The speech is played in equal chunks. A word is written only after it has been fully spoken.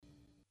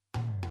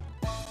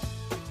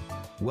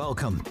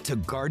Welcome to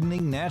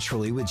Gardening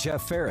Naturally with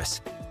Jeff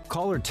Ferris.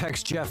 Call or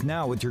text Jeff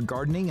now with your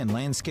gardening and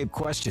landscape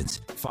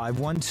questions.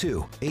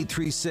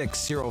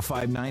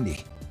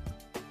 512-836-0590.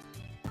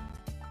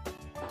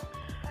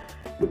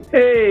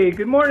 Hey,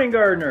 good morning,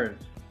 gardeners.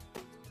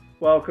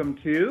 Welcome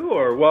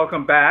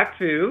back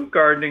to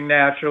Gardening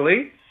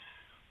Naturally.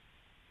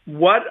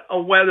 What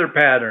a weather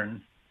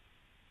pattern.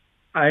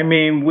 I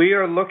mean, we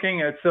are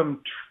looking at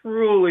some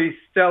truly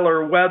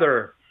stellar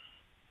weather.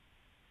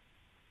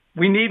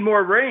 We need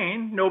more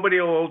rain.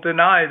 Nobody will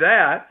deny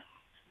that.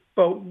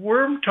 But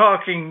we're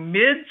talking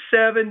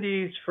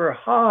mid-70s for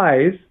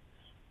highs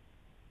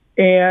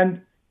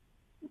and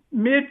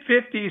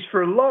mid-50s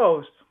for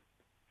lows.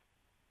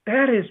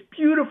 That is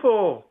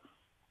beautiful.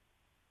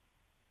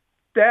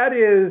 That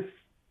is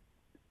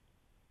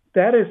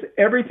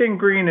everything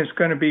green is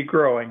going to be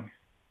growing.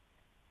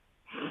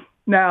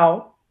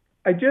 Now,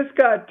 I just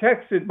got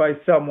texted by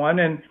someone,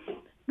 and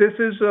this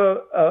is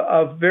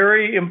a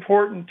very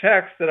important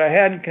text that I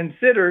hadn't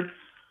considered,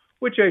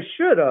 which I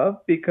should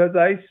have, because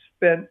I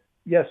spent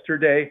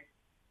yesterday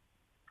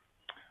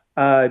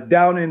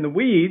down in the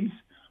weeds.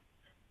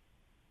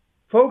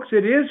 Folks,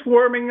 it is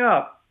warming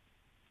up.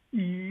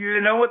 You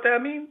know what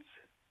that means?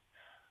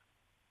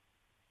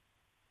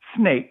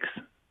 Snakes.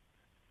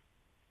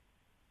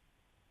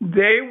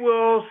 They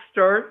will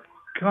start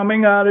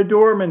coming out of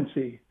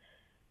dormancy.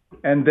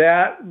 And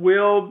that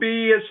will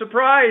be a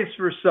surprise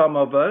for some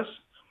of us.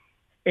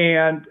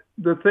 And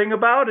the thing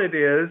about it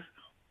is,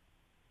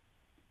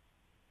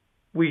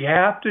 we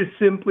have to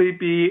simply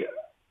be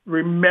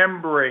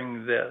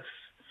remembering this.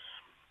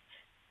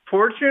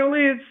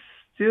 Fortunately, it's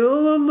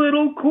still a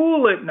little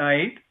cool at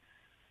night,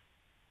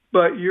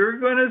 but you're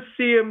going to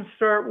see them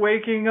start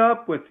waking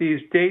up with these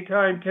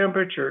daytime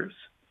temperatures.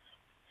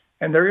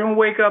 And they're going to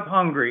wake up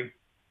hungry,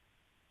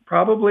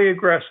 probably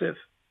aggressive.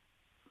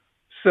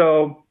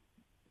 So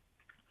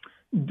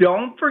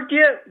don't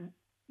forget,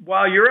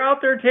 while you're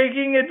out there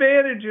taking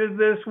advantage of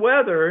this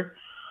weather,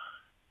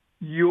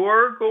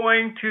 you're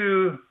going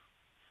to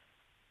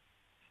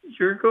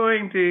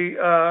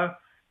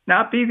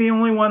not be the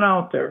only one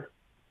out there.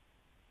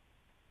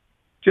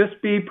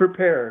 Just be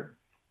prepared.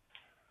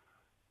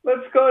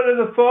 Let's go to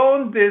the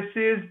phone. This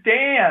is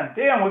Dan.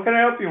 Dan, what can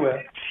I help you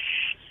with?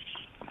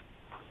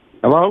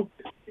 Hello?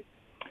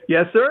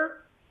 Yes, sir?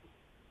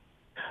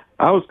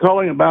 I was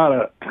calling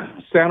about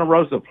a Santa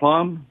Rosa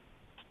plum.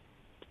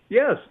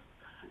 Yes.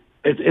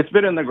 It's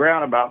been in the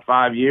ground about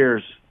 5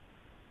 years,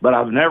 but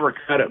I've never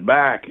cut it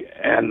back,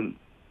 and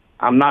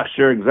I'm not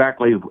sure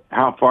exactly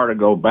how far to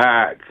go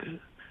back.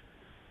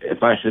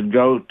 If I should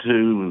go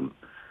to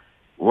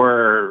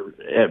where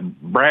it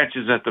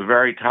branches at the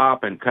very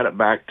top and cut it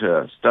back to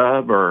a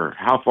stub, or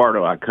how far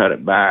do I cut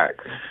it back?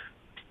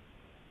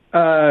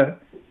 And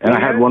I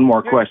had one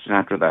more question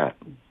after that.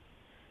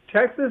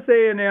 Texas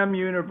A&M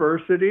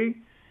University,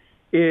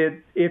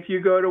 if you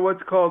go to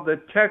what's called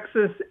the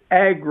Texas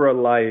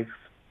AgriLife,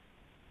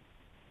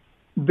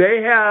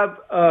 they have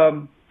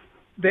all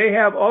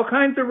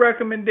kinds of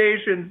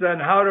recommendations on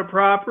how to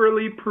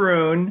properly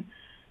prune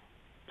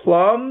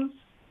plums,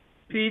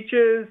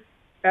 peaches,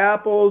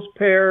 apples,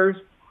 pears.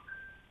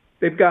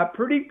 They've got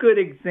pretty good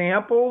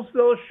examples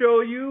they'll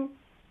show you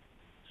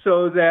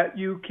so that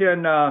you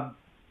can,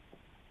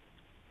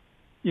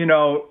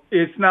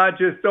 it's not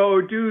just,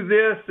 do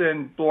this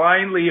and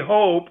blindly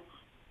hope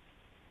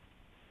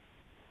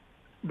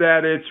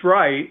that it's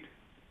right.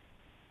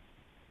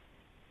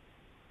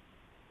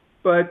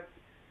 But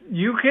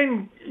you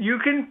can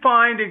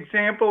find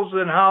examples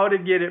on how to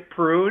get it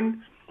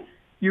pruned.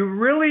 You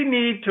really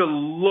need to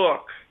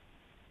look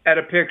at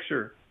a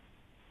picture.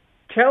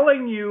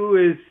 Telling you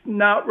is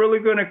not really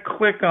going to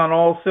click on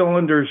all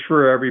cylinders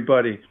for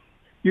everybody.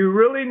 You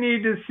really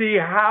need to see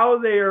how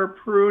they are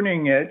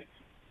pruning it.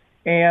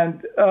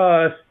 And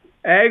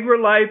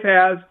AgriLife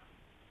has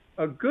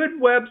a good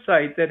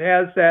website that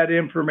has that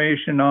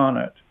information on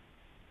it.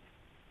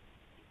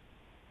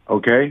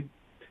 Okay.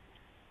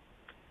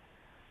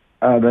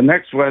 The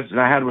next question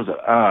I had was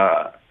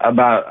about,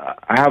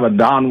 I have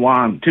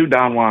two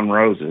Don Juan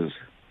roses.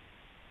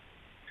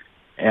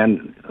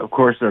 And, of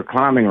course, they're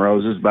climbing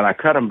roses, but I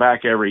cut them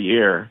back every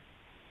year.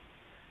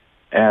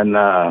 And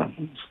I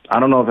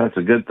don't know if that's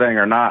a good thing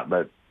or not,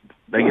 but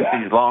they get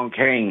these long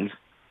canes.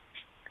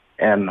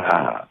 And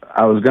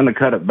I was going to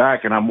cut it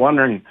back, and I'm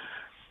wondering,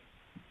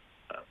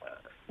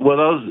 is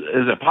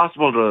it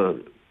possible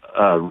to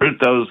root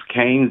those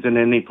canes in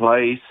any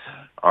place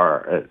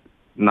or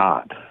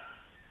not?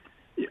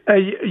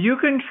 You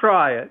can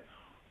try it.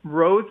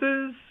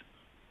 Roses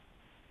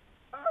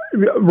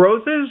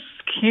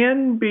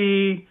can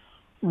be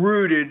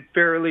rooted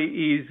fairly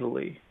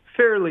easily.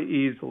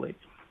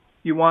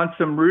 You want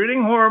some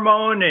rooting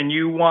hormone, and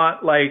you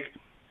want like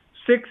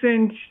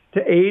 6-inch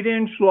to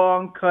 8-inch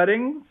long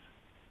cuttings.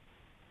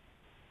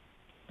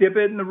 Dip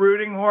it in the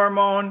rooting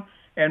hormone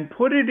and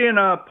put it in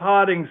a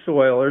potting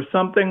soil or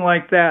something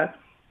like that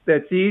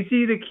that's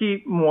easy to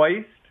keep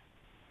moist.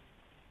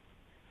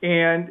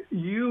 And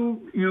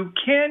you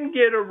can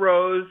get a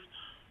rose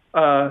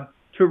to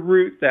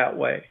root that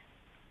way.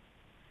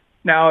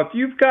 Now, if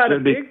you've got a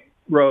big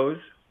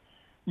rose,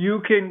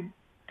 you can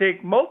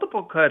take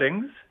multiple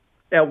cuttings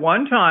at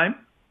one time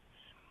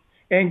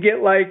and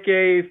get like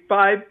a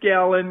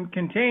 5-gallon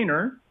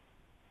container,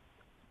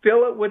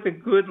 fill it with a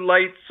good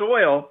light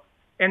soil,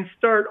 and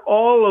start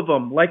all of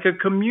them like a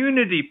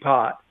community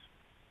pot.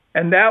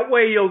 And that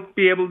way you'll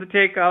be able to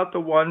take out the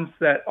ones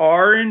that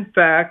are in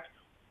fact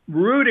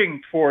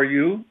rooting for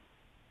you,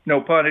 no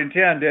pun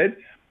intended,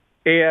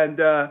 and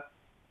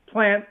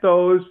plant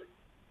those,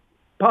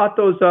 pot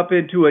those up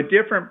into a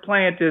different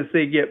plant as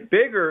they get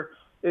bigger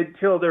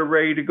until they're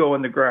ready to go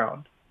in the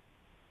ground.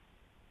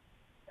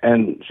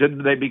 And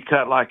should they be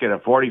cut like at a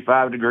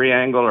 45-degree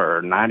angle or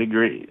a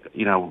 90-degree?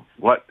 You know,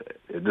 what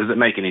does it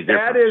make any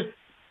difference?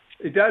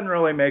 It doesn't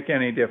really make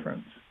any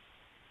difference.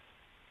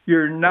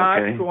 You're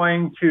not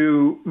going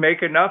to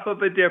make enough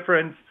of a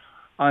difference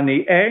on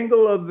the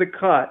angle of the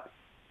cut.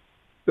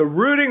 The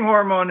rooting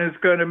hormone is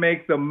going to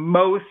make the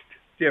most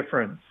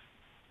difference.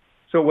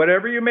 So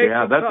whatever you make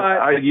the cut,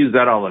 I use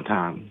that all the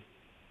time.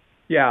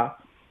 Yeah,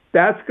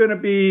 that's going to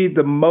be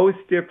the most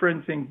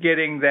difference in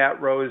getting that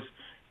rose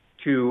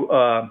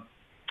to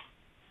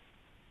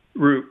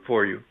root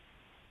for you.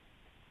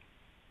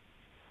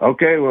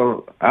 Okay,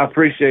 well, I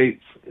appreciate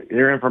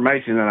your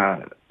information, and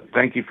I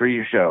thank you for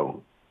your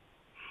show.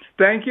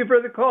 Thank you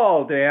for the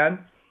call, Dan.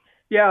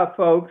 Yeah,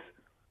 folks,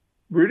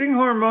 rooting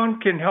hormone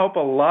can help a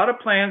lot of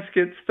plants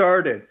get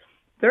started.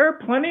 There are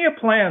plenty of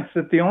plants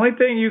that the only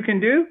thing you can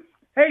do,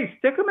 hey,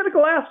 stick them in a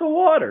glass of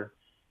water.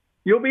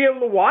 You'll be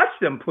able to watch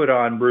them put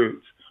on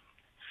roots.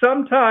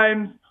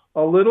 Sometimes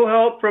a little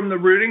help from the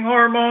rooting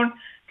hormone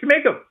can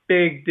make a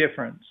big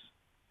difference.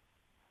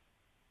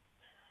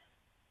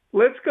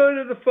 Let's go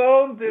to the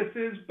phone. This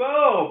is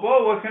Bo.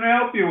 Bo, what can I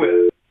help you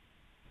with?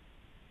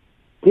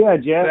 Yeah,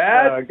 Jeff,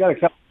 I got a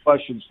couple of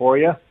questions for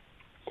you.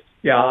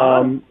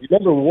 Yeah.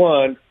 Number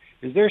one,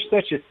 is there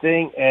such a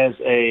thing as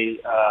a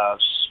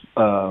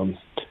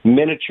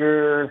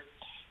miniature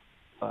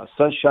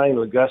sunshine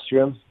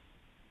ligustrum?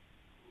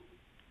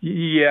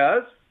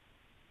 Yes.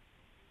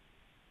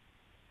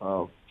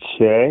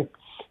 Okay.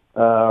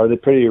 Are they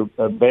pretty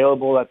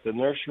available at the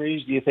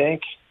nurseries, do you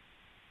think?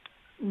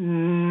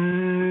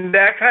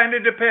 That kind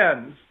of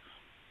depends.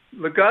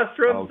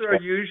 Ligustrums are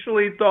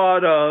usually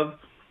thought of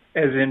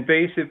as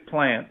invasive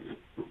plants.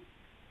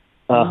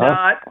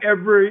 Not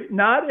every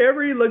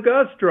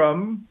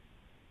ligustrum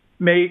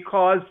may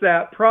cause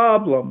that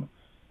problem,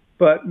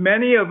 but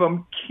many of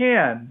them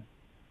can.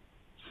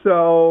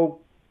 So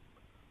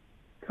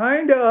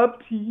kind of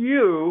up to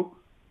you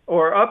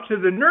or up to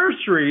the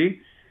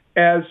nursery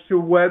as to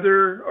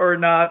whether or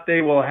not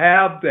they will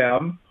have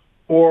them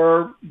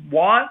or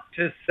want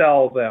to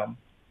sell them.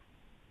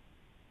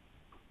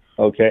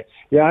 Okay.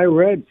 Yeah, I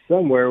read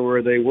somewhere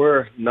where they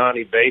were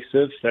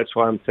non-invasive. That's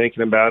why I'm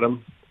thinking about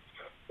them.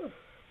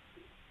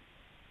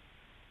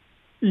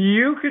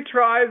 You could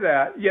try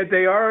that. Yeah,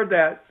 they are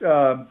that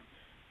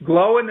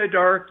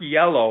glow-in-the-dark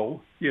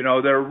yellow. You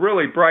know, they're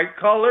really bright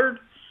colored.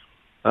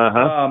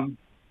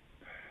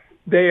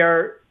 They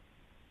are...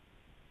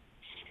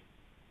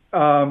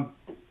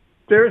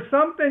 there's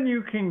something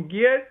you can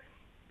get.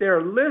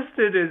 They're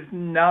listed as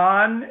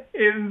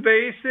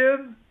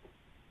non-invasive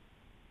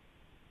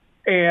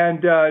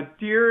and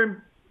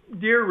deer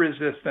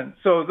resistant.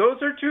 So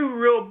those are two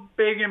real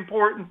big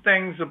important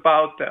things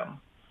about them.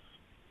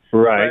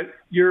 Right. But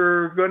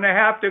you're going to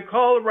have to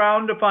call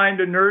around to find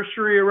a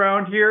nursery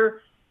around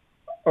here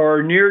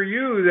or near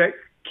you that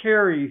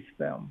carries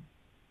them.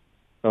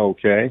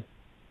 Okay.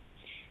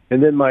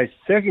 And then my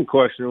second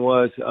question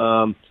was,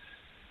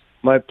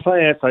 my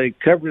plants, I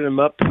covered them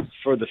up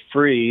for the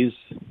freeze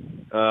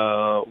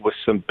with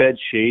some bed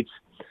sheets,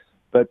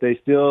 but they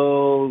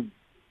still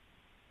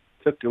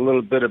took a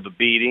little bit of a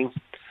beating.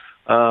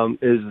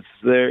 Is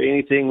there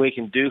anything we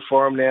can do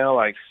for them now,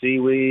 like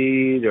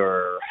seaweed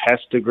or has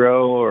to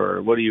grow,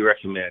 or what do you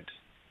recommend?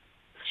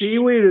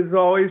 Seaweed is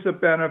always a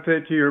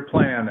benefit to your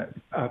plants,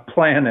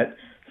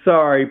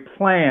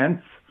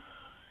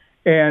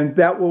 and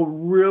that will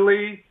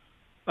really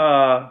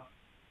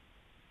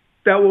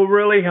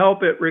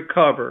help it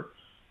recover.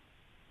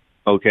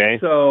 Okay.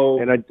 So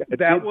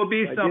that will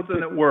be something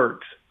that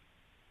works.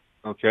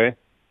 Okay.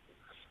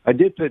 I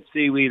did put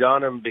seaweed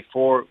on them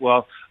before.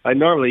 Well, I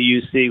normally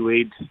use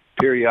seaweed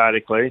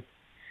periodically.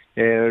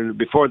 And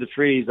before the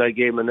freeze, I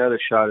gave them another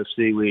shot of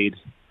seaweed.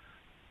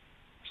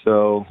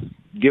 So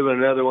give it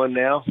another one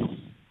now?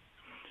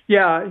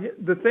 Yeah.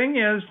 The thing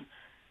is,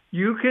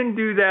 you can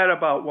do that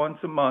about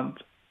once a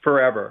month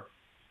forever.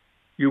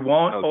 You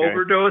won't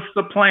overdose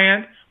the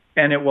plant,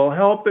 and it will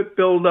help it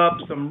build up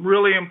some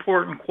really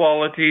important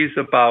qualities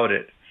about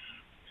it.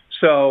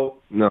 So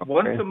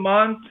once a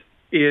month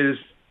is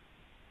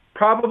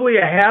probably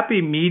a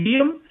happy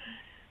medium.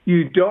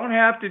 You don't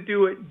have to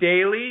do it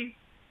daily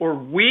or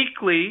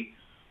weekly.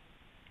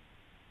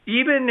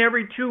 Even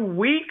every 2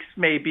 weeks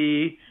may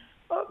be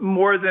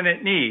more than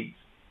it needs.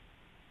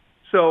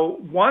 So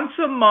once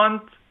a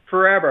month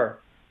forever.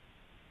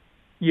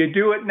 You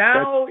do it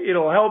now,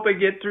 it'll help it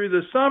get through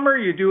the summer.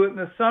 You do it in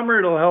the summer,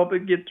 it'll help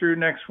it get through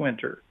next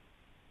winter.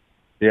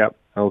 Yep.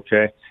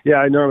 Okay. Yeah,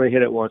 I normally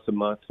hit it once a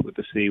month with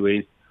the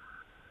seaweed.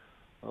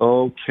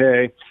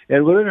 Okay.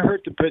 And would it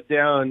hurt to put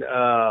down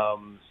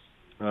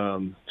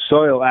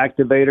soil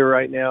activator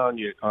right now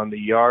on the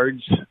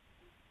yards?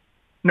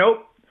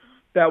 Nope.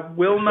 That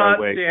will not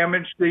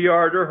damage the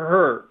yard or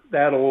hurt.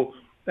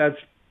 That's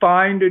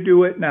fine to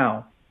do it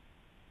now.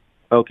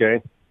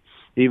 Okay.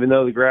 Even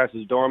though the grass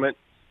is dormant?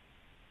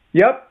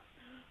 Yep.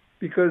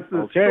 Because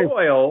the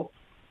soil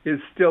is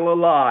still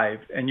alive,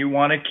 and you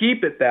want to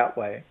keep it that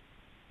way.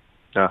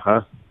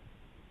 Uh-huh.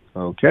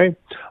 Okay.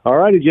 All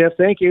righty, Jeff.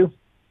 Thank you.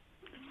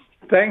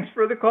 Thanks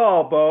for the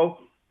call, Bo.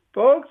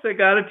 Folks, I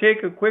got to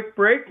take a quick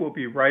break. We'll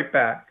be right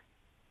back.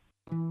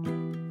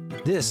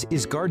 This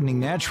is Gardening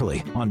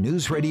Naturally on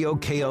News Radio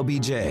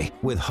KLBJ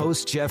with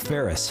host Jeff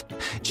Ferris.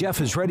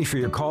 Jeff is ready for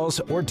your calls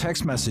or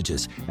text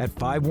messages at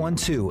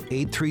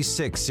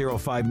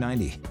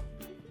 512-836-0590.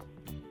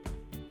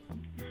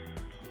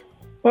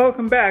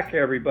 Welcome back,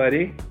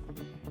 everybody.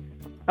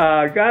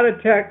 Got a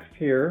text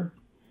here.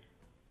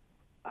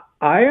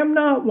 I am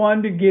not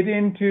one to get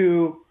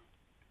into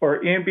or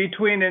in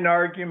between an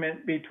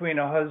argument between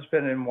a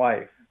husband and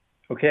wife.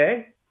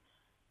 Okay?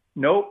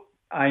 Nope.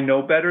 I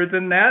know better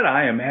than that.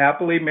 I am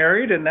happily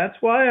married, and that's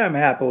why I'm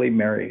happily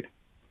married.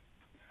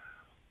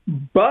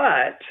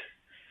 But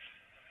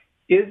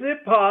is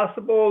it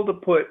possible to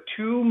put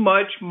too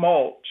much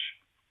mulch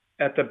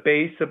at the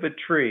base of a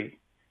tree?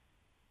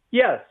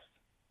 Yes,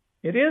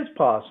 it is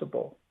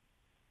possible.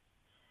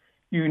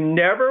 You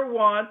never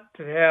want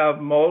to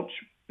have mulch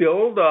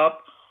build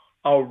up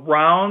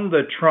around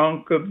the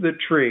trunk of the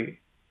tree.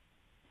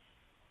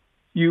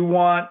 You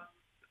want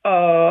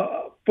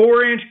a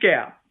 4-inch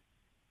gap.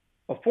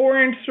 A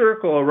 4-inch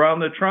circle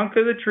around the trunk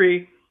of the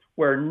tree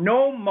where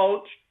no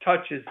mulch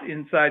touches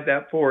inside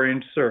that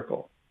 4-inch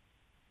circle.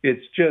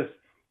 It's just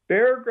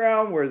bare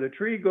ground where the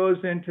tree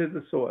goes into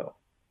the soil.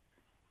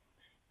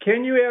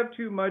 Can you have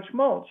too much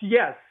mulch?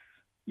 Yes,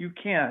 you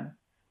can.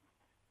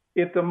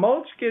 If the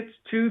mulch gets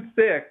too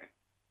thick,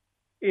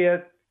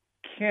 it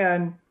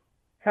can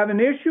have an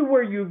issue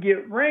where you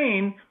get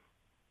rain,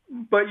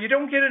 but you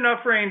don't get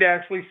enough rain to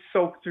actually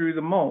soak through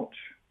the mulch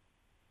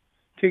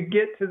to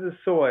get to the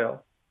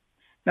soil.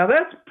 Now,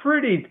 that's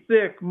pretty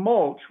thick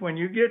mulch when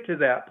you get to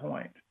that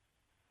point,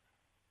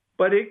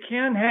 but it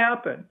can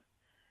happen.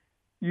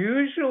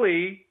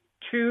 Usually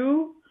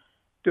 2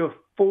 to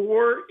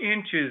 4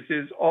 inches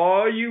is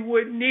all you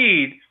would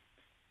need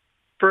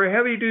for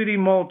heavy-duty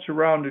mulch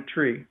around a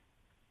tree.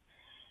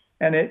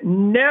 And it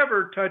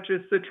never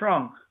touches the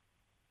trunk.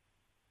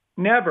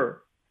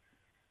 Never.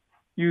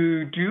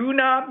 You do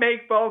not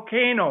make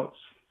volcanoes.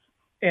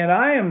 And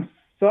I am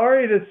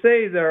sorry to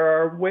say there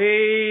are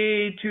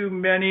way too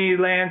many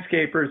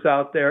landscapers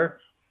out there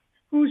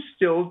who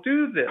still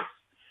do this.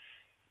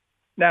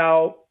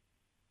 Now,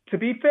 to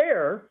be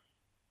fair,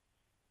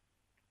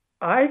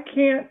 I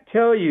can't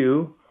tell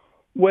you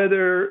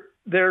whether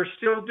they're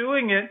still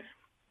doing it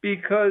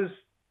because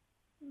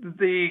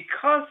the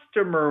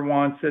customer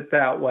wants it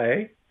that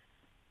way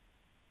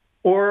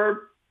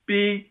or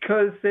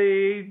because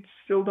they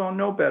still don't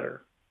know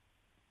better.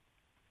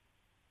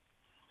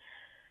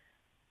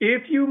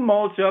 If you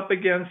mulch up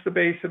against the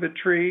base of a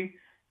tree,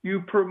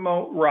 you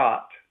promote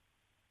rot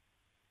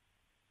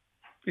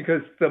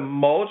because the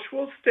mulch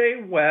will stay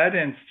wet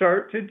and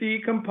start to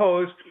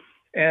decompose,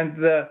 and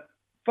the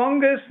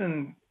fungus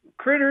and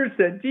critters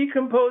that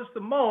decompose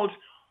the mulch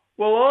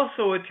will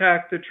also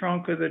attack the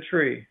trunk of the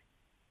tree.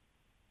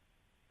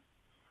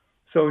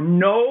 So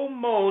no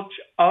mulch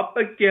up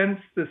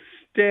against the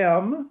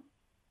stem,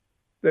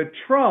 the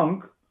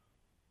trunk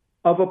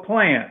of a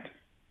plant.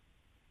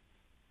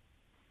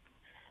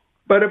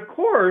 But of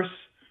course,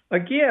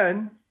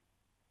 again,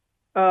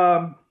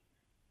 I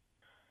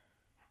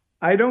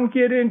don't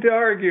get into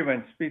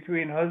arguments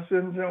between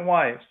husbands and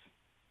wives.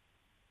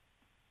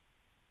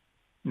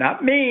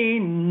 Not me.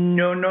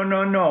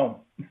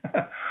 No.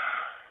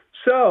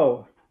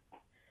 So,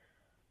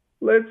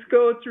 let's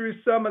go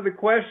through some of the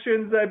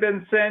questions I've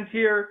been sent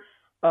here.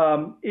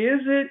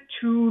 Is it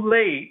too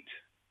late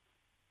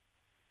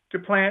to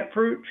plant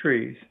fruit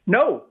trees?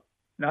 No,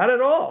 not at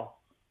all.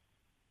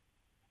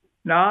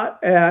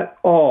 Not at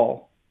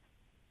all.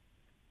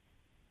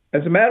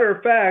 As a matter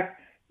of fact,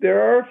 there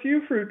are a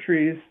few fruit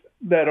trees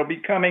that'll be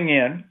coming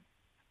in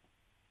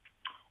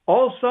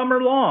all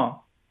summer long.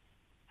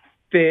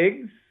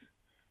 Figs.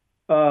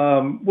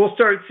 We'll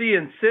start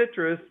seeing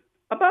citrus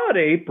about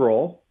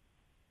April.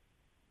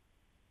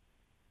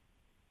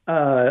 We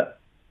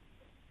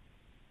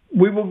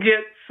will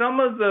get some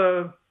of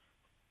the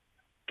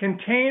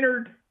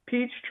containered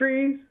peach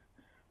trees.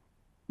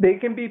 They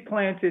can be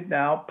planted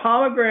now.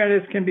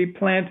 Pomegranates can be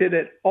planted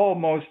at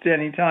almost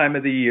any time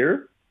of the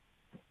year.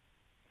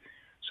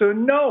 So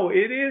no,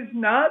 it is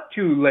not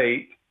too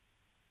late.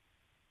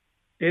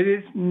 It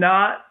is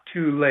not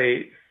too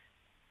late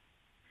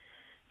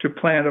to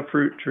plant a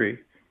fruit tree.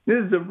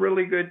 This is a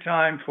really good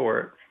time for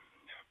it.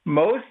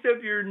 Most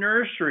of your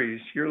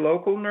nurseries, your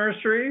local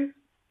nurseries,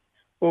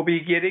 will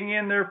be getting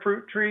in their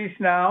fruit trees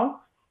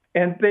now,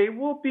 and they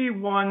will be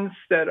ones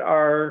that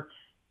are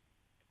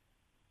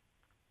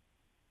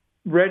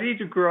ready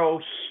to grow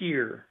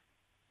here.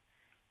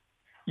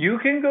 You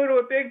can go to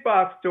a big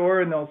box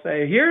store and they'll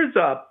say, here's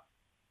a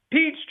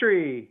peach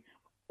tree,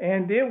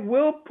 and it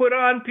will put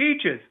on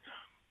peaches.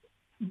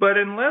 But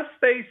unless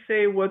they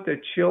say what the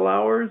chill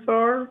hours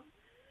are,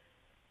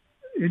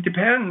 it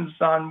depends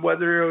on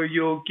whether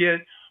you'll get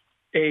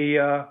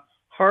a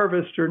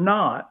harvest or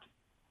not.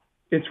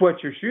 It's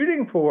what you're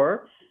shooting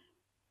for,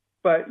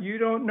 but you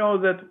don't know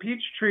that the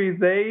peach tree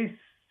they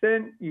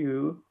sent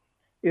you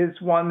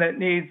is one that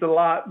needs a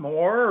lot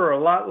more or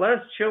a lot less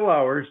chill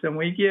hours than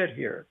we get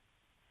here.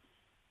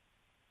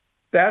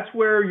 That's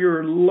where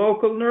your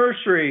local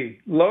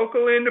nursery,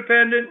 local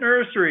independent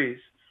nurseries,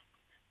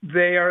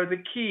 they are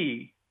the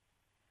key.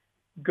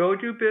 Go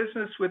do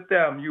business with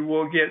them. You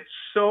will get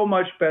so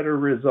much better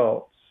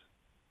results.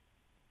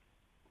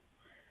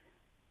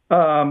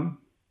 I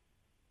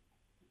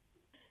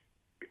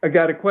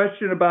got a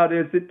question about,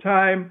 is it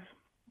time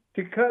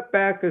to cut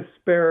back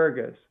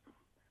asparagus?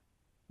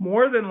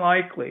 More than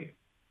likely.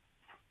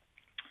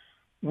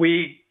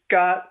 We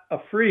got a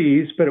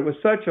freeze, but it was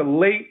such a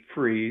late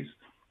freeze.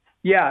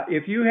 Yeah,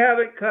 if you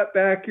haven't cut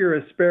back your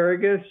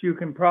asparagus, you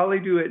can probably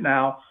do it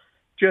now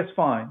just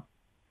fine.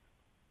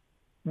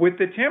 With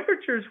the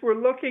temperatures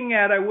we're looking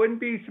at, I wouldn't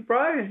be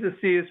surprised to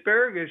see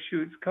asparagus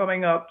shoots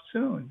coming up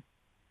soon.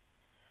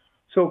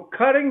 So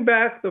cutting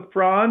back the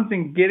fronds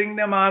and getting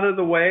them out of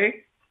the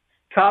way,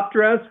 top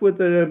dress with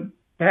a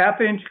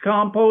half-inch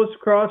compost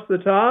across the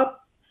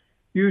top,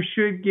 you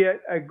should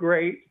get a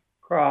great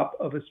crop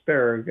of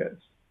asparagus.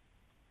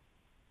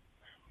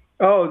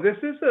 Oh, this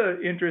is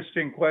an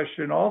interesting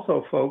question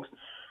also, folks.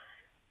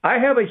 I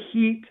have a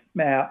heat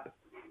map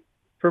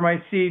for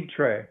my seed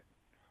tray.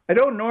 I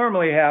don't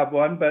normally have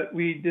one, but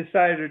we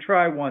decided to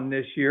try one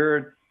this year,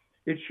 and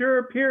it sure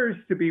appears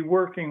to be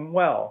working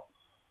well.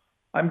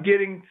 I'm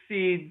getting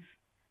seeds,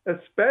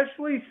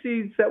 especially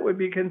seeds that would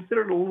be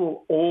considered a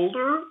little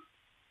older,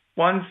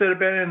 ones that have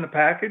been in the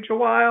package a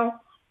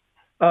while,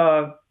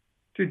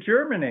 to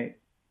germinate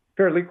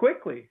fairly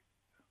quickly.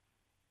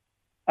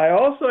 I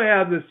also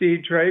have the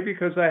seed tray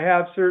because I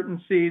have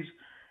certain seeds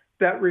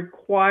that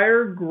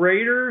require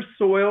greater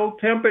soil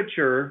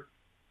temperature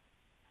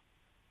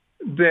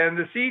than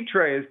the seed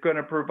tray is going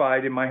to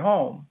provide in my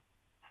home.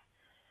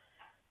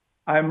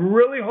 I'm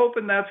really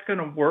hoping that's going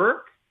to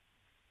work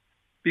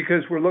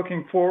because we're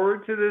looking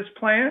forward to this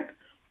plant.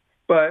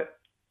 But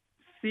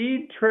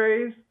seed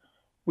trays,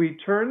 we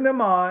turn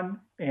them on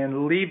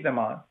and leave them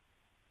on.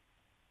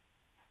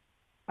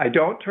 I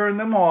don't turn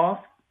them off.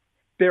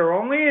 They're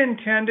only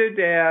intended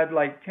to add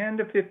like 10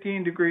 to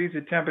 15 degrees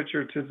of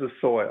temperature to the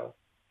soil.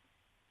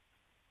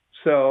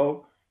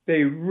 So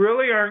they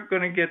really aren't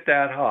going to get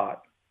that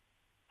hot.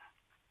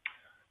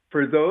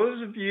 For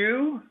those of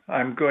you,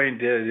 I'm going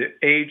to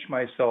age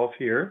myself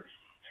here.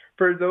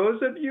 For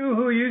those of you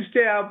who used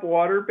to have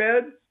water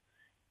beds,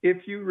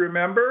 if you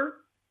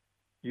remember,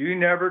 you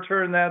never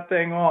turned that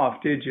thing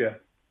off, did you?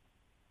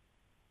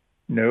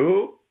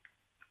 No,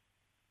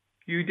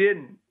 you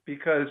didn't,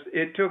 because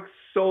it took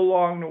so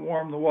long to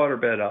warm the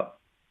waterbed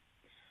up.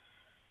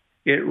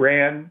 It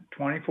ran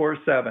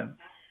 24/7.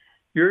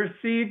 Your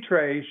seed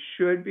tray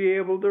should be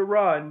able to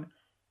run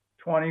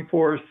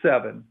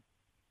 24/7.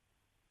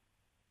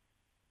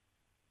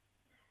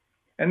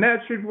 And that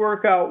should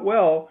work out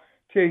well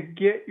to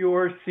get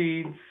your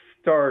seeds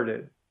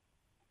started.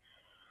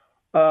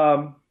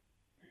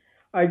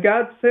 I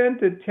got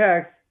sent a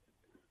text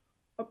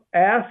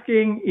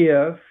asking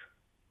if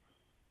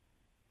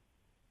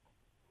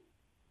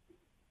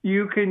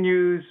you can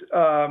use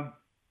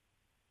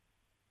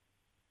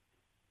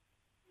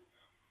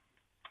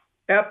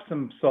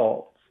Epsom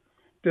salts.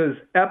 Does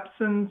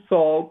Epsom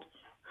salt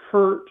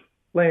hurt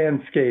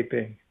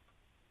landscaping?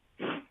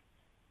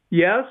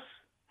 Yes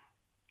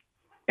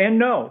and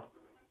no.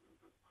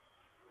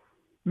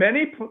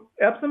 Many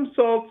Epsom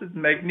salts is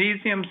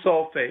magnesium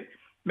sulfate.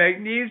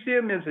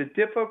 Magnesium is a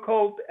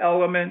difficult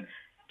element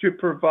to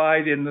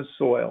provide in the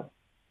soil.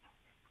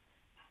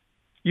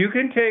 You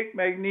can take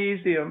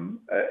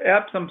magnesium,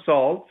 Epsom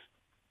salts,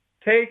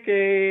 take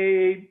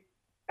an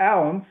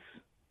ounce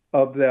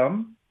of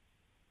them,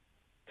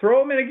 throw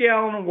them in a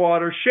gallon of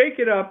water, shake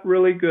it up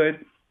really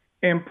good,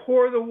 and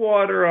pour the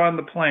water on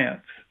the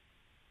plants.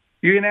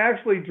 You can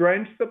actually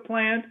drench the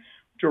plant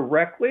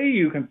directly.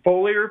 You can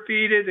foliar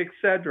feed it,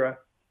 etc.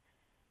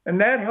 And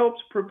that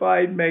helps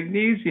provide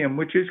magnesium,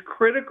 which is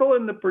critical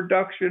in the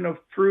production of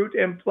fruit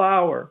and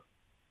flower.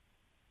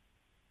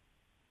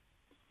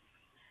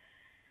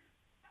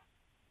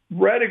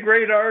 Read a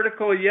great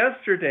article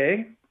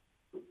yesterday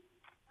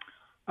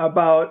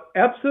about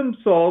Epsom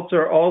salts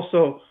are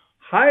also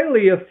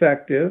highly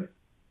effective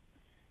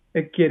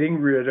at getting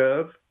rid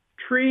of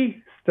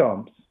tree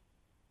stumps.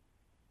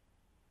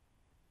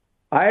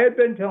 I had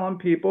been telling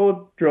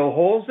people, drill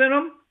holes in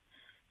them,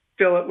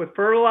 fill it with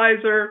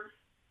fertilizer,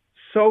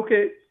 soak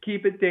it,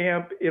 keep it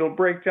damp, it'll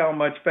break down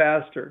much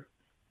faster.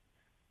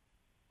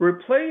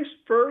 Replace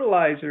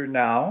fertilizer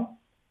now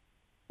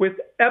with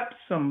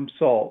Epsom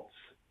salts.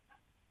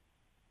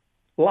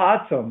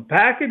 Lots of them.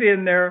 Pack it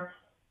in there,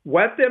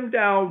 wet them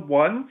down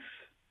once,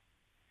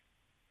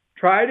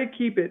 Try to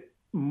keep it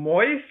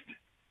moist,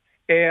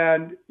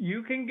 and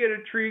you can get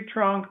a tree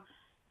trunk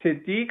to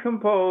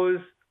decompose,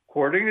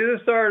 according to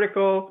this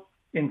article,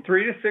 in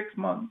 3 to 6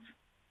 months.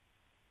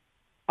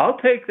 I'll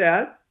take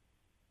that.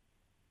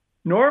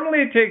 Normally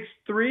it takes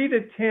 3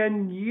 to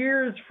 10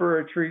 years for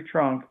a tree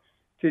trunk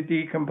to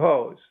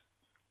decompose.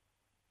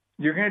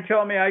 You're going to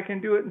tell me I can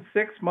do it in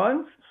 6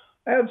 months?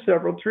 I have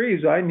several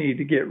trees I need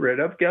to get rid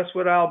of. Guess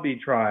what I'll be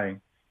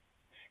trying?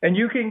 And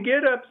you can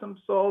get Epsom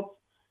salts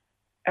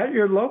at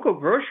your local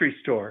grocery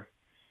store.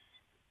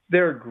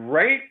 They're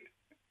great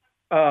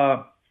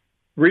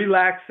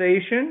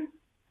relaxation.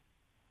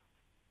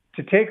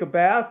 To take a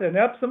bath in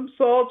Epsom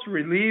salts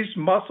relieves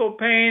muscle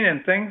pain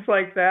and things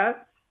like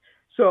that.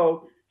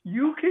 So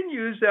you can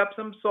use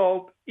Epsom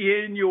salt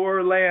in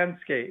your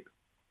landscape.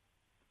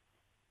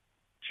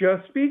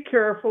 Just be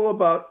careful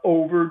about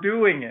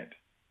overdoing it.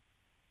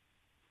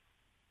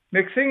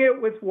 Mixing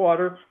it with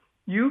water,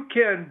 you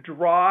can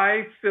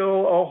dry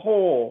fill a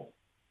hole.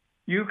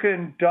 You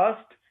can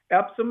dust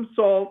Epsom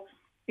salt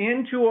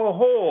into a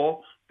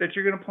hole that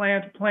you're going to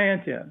plant a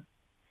plant in.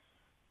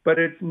 But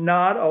it's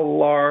not a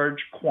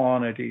large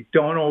quantity.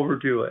 Don't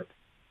overdo it.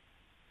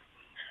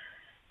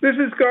 This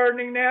is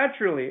Gardening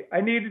Naturally.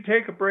 I need to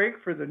take a break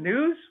for the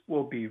news.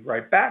 We'll be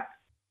right back.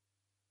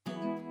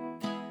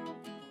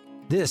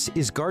 This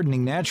is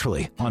Gardening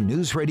Naturally on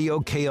News Radio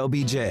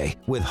KLBJ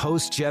with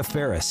host Jeff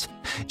Ferris.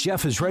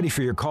 Jeff is ready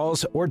for your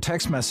calls or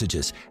text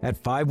messages at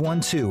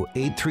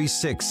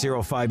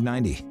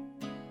 512-836-0590.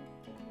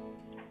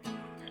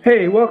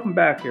 Hey, welcome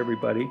back,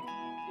 everybody.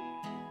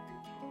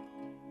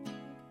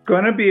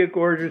 Going to be a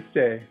gorgeous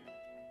day,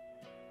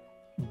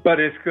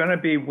 but it's going to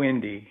be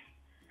windy.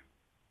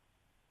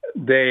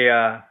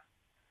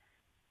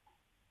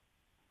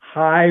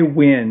 High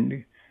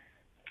wind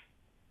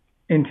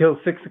until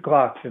 6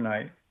 o'clock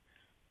tonight.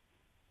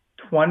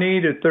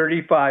 20 to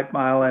 35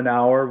 mile an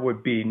hour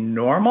would be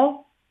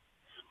normal,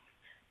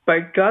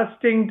 but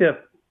gusting to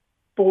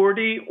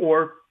 40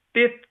 or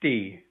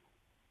 50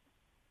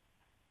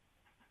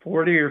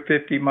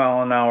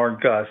 mile an hour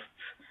gusts.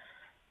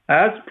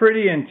 That's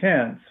pretty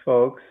intense,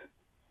 folks.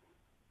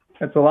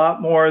 That's a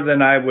lot more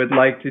than I would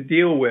like to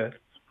deal with.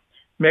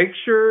 Make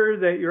sure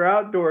that your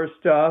outdoor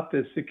stuff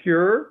is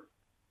secure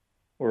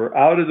or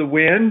out of the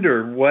wind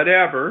or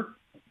whatever.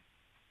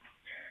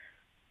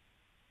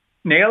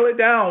 Nail it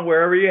down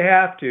wherever you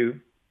have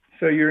to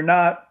so you're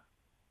not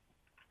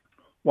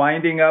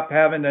winding up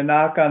having to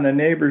knock on the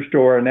neighbor's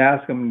door and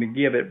ask them to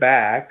give it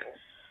back.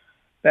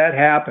 That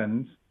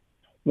happens.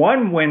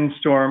 One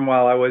windstorm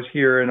while I was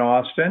here in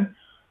Austin,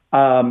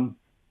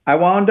 I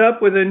wound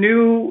up with a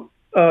new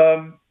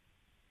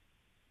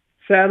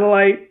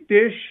satellite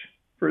dish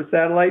for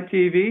satellite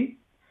TV.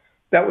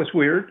 That was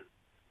weird.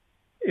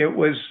 It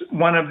was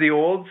one of the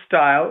old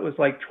style. It was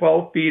like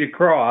 12 feet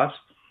across.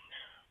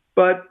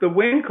 But the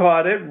wind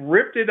caught it,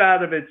 ripped it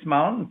out of its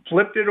mount, and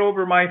flipped it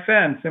over my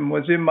fence and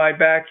was in my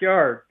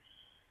backyard.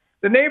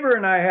 The neighbor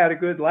and I had a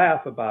good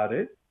laugh about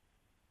it.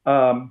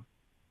 But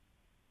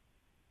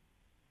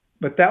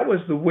that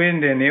was the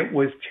wind, and it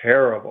was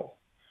terrible.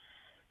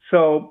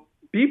 So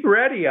be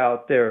ready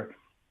out there.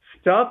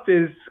 Stuff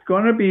is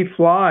going to be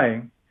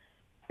flying.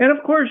 And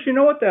of course, you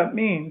know what that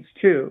means,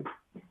 too.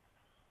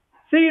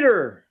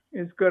 Cedar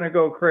is going to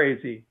go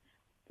crazy.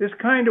 This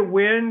kind of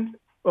wind,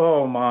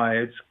 oh my,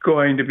 it's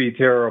going to be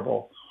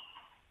terrible.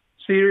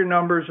 Cedar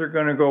numbers are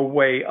going to go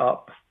way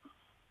up.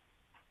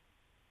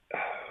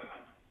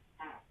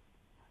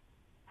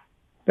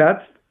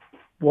 That's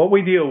what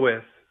we deal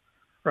with,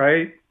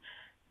 right?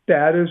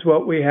 That is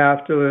what we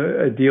have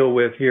to deal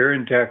with here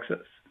in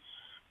Texas.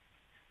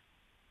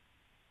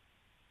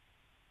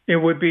 It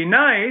would be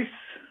nice,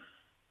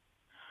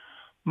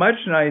 much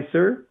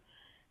nicer,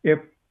 if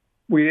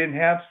we didn't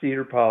have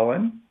cedar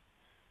pollen,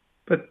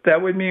 but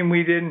that would mean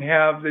we didn't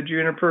have the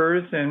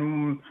junipers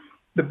and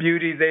the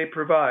beauty they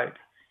provide.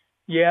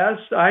 Yes,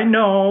 I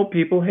know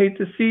people hate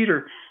the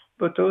cedar,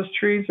 but those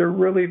trees are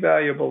really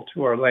valuable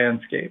to our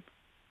landscape.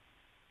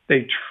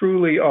 They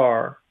truly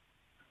are.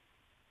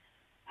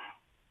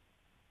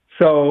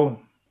 So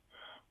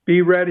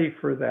be ready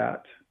for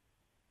that.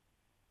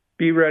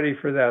 Be ready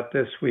for that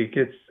this week.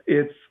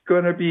 It's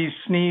going to be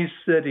sneeze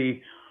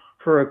city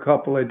for a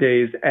couple of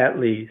days at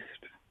least.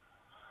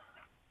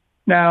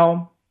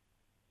 Now,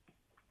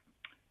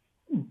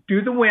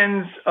 do the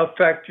winds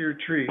affect your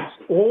trees?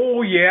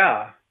 Oh,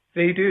 yeah,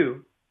 they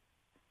do.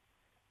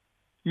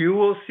 You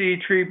will see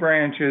tree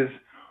branches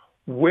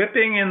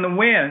whipping in the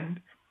wind,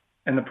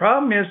 and the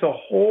problem is the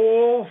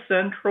whole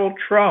central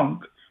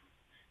trunk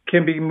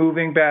can be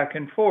moving back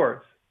and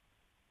forth.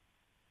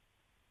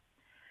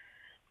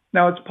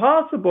 Now, it's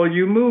possible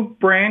you move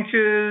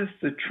branches,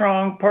 the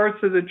trunk,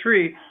 parts of the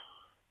tree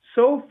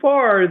so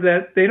far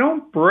that they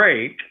don't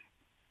break,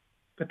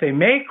 but they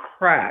may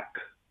crack.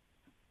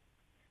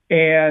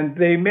 And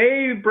they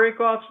may break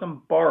off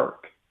some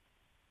bark.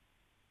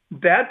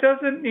 That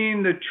doesn't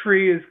mean the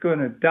tree is going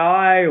to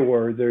die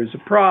or there's a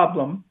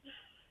problem,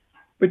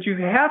 but you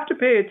have to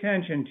pay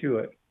attention to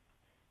it.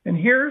 And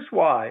here's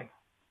why.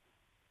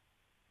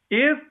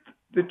 If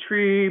the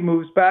tree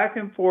moves back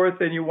and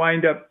forth and you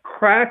wind up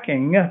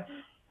cracking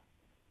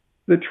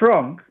the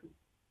trunk,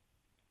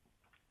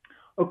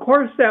 of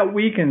course that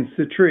weakens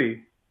the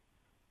tree.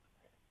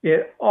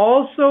 It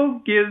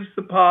also gives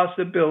the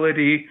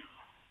possibility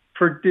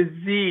for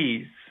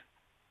disease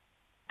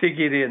to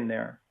get in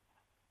there.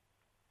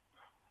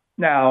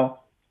 Now,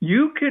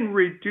 you can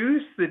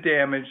reduce the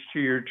damage to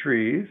your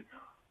trees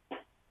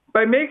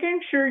by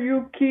making sure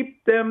you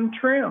keep them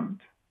trimmed.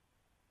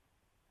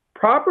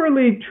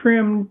 Properly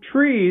trimmed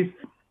trees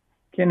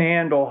can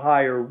handle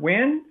higher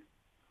wind,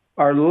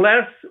 are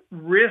less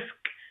risk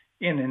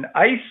in an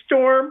ice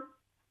storm.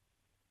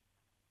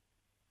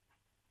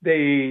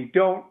 They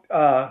don't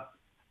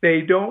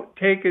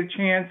take a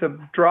chance of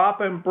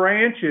dropping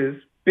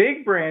branches,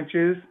 big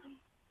branches,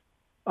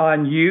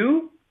 on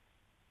you,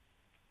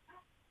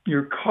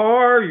 your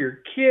car, your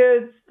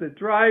kids, the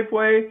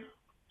driveway.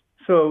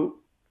 So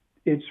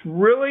it's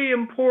really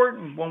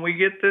important when we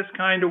get this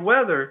kind of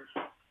weather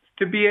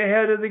to be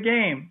ahead of the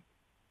game.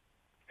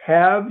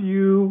 Have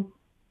you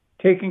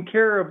taken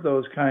care of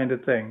those kind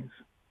of things?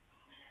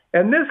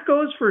 And this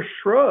goes for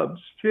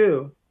shrubs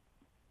too.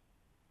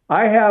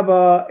 I have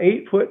a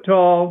 8-foot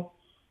tall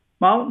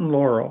mountain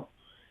laurel.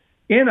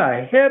 In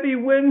a heavy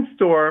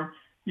windstorm,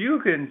 you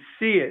can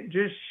see it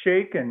just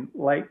shaking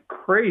like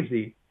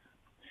crazy.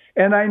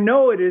 And I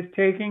know it is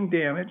taking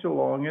damage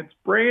along its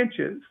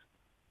branches.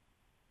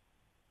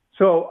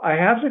 So I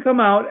have to come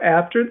out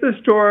after the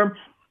storm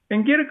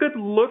and get a good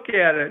look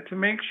at it to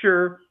make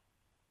sure,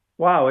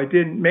 wow, it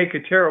didn't make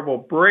a terrible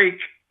break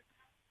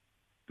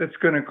that's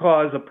going to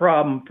cause a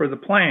problem for the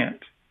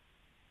plant.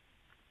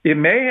 It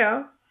may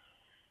have,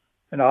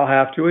 and I'll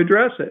have to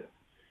address it.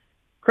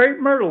 Crepe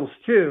myrtles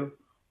too.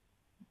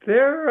 They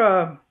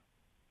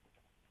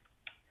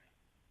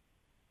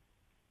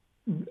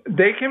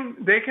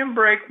can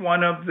break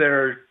one of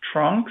their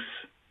trunks,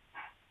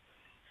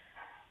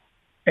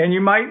 and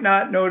you might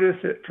not notice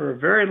it for a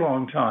very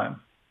long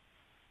time.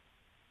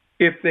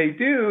 If they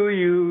do,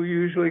 you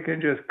usually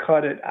can just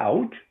cut it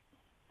out,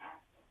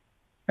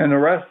 and the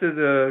rest of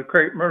the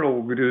crepe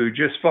myrtle will do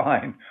just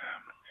fine.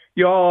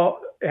 You all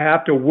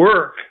have to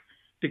work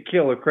to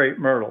kill a crepe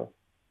myrtle.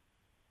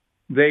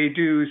 They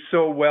do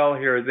so well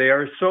here. They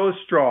are so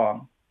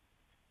strong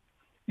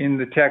in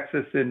the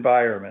Texas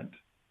environment.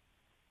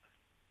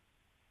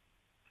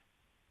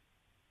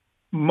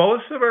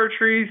 Most of our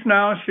trees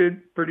now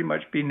should pretty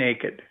much be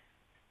naked.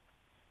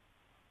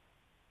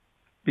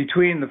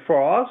 Between the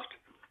frost,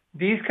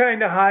 these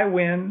kind of high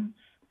winds,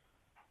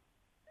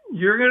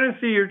 you're going to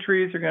see your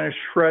trees are going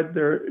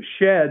to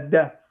shed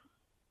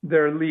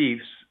their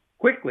leaves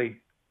quickly.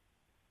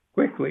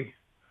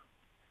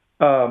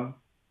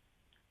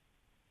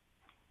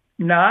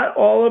 Not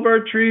all of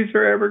our trees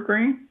are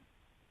evergreen.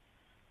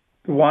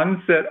 The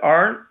ones that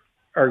aren't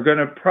are going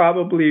to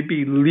probably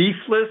be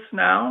leafless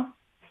now.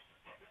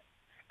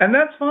 And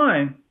that's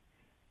fine.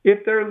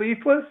 If they're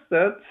leafless,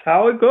 that's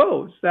how it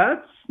goes.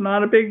 That's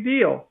not a big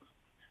deal.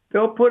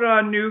 They'll put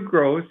on new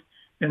growth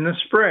in the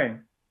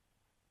spring.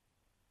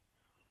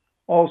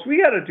 All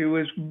we got to do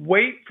is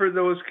wait for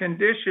those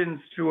conditions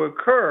to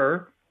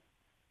occur,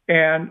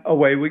 and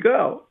away we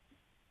go.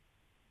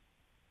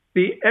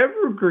 The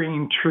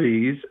evergreen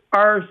trees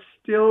are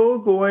still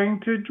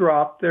going to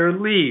drop their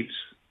leaves.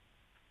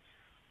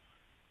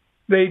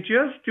 They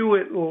just do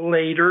it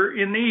later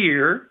in the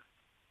year,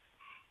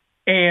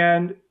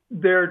 and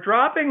they're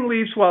dropping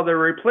leaves while they're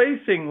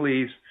replacing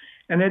leaves,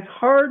 and it's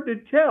hard to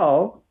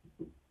tell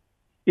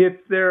if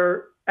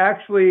they're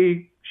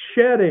actually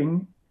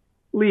shedding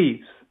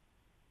leaves.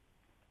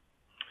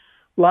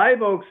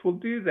 Live oaks will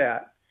do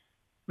that.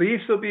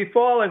 Leaves will be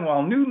falling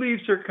while new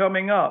leaves are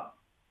coming up.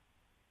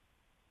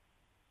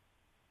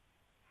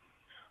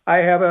 I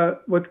have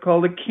what's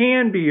called a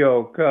Canby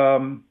oak,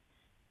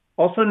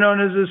 also known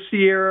as a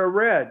Sierra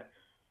Red.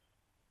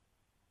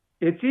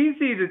 It's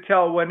easy to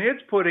tell when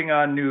it's putting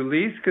on new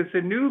leaves because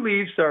the new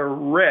leaves are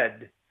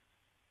red,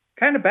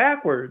 kind of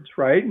backwards,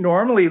 right?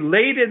 Normally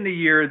late in the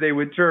year they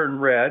would turn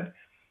red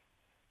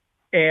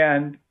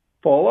and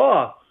fall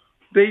off.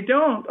 They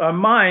don't on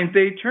mine.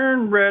 They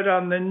turn red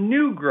on the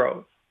new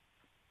growth.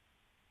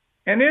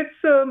 And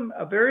it's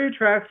a very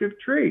attractive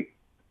tree.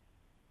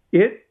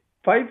 It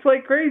fights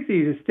like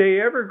crazy to stay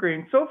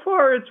evergreen. So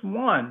far, it's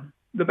won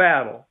the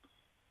battle.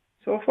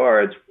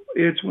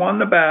 It's won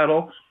the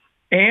battle,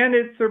 and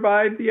it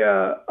survived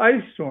the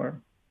ice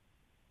storm.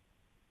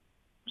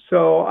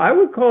 So I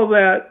would call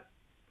that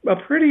a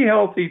pretty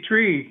healthy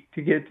tree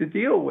to get to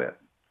deal with.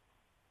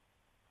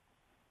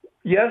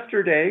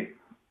 Yesterday,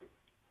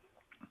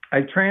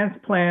 I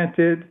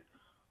transplanted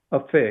a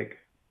fig.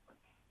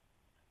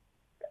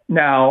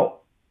 Now,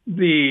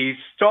 the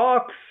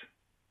stalks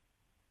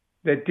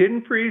that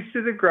didn't freeze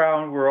to the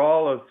ground were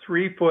all of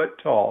 3 foot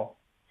tall.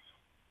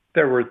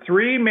 There were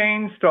 3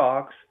 main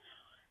stalks,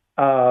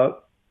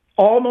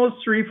 almost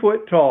 3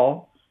 foot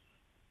tall,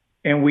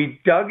 and we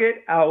dug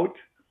it out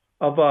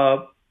of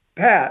a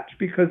patch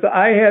because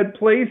I had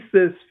placed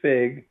this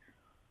fig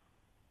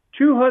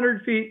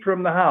 200 feet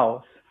from the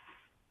house.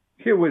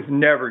 it was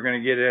never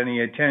going to get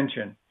any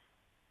attention.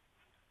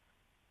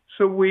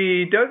 So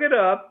we dug it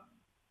up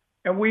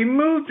and we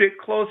moved it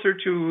closer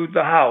to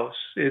the house.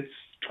 It's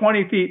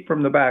 20 feet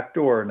from the back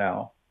door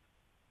now.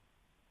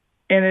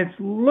 And it's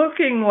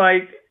looking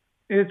like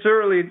it's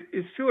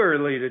too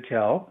early to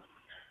tell,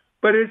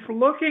 but it's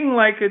looking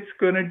like it's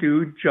going to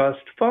do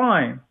just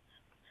fine.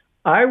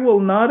 I will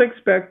not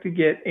expect to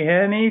get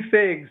any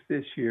figs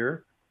this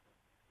year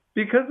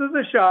because of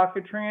the shock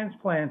of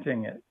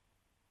transplanting it.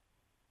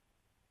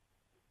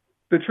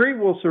 The tree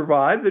will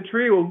survive, the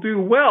tree will do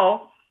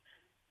well,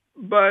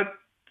 but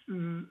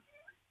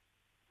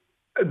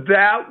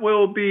that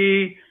will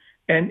be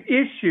an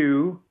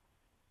issue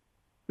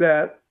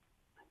that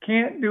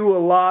can't do a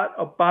lot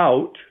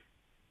about.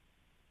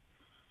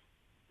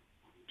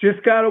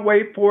 Just got to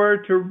wait for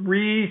it to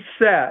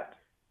reset.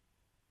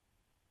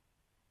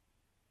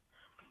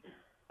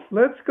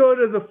 Let's go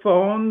to the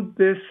phone.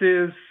 This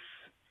is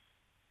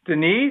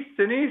Denise.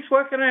 Denise,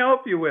 what can I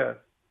help you with?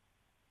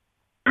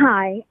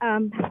 Hi.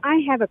 I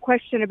have a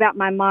question about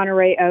my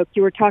Monterey oak.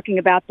 You were talking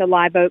about the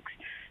live oaks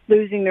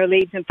losing their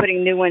leaves and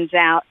putting new ones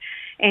out.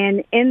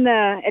 And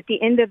at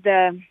the end of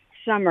the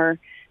summer,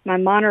 my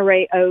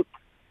Monterey oak,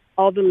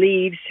 all the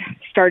leaves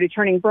started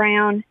turning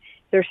brown.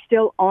 They're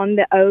still on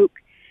the oak.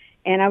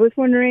 And I was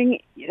wondering,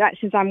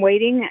 since I'm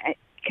waiting, I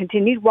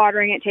continued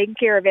watering it, taking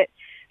care of it,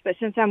 but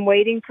since I'm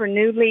waiting for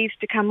new leaves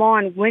to come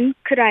on, when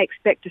could I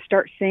expect to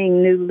start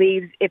seeing new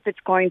leaves if it's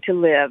going to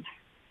live?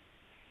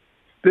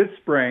 This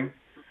spring.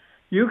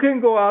 You can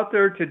go out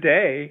there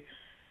today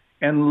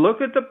and look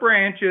at the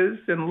branches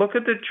and look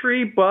at the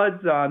tree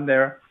buds on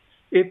there.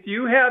 If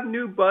you have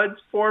new buds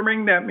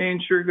forming, that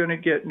means you're going to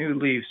get new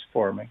leaves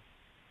forming.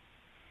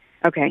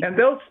 Okay. And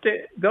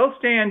they'll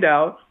stand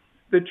out.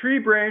 The tree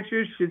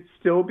branches should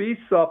still be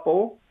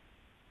supple,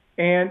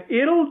 and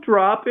it'll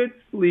drop its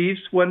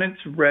leaves when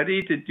it's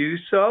ready to do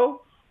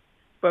so.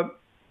 But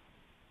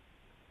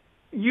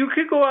you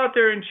could go out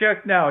there and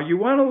check now. You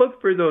want to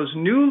look for those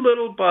new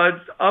little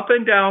buds up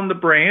and down the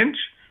branch.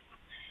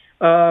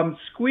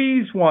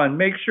 Squeeze one.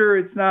 Make sure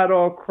it's not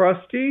all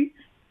crusty.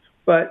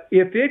 But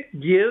if it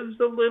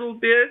gives a little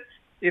bit,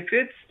 if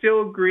it's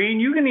still green,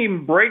 you can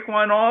even break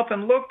one off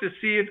and look to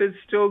see if it's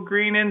still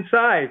green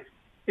inside.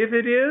 If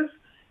it is,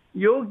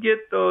 you'll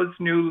get those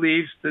new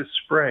leaves this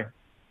spring.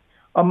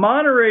 A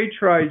Monterey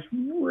tries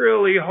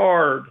really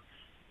hard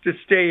to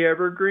stay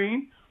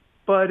evergreen,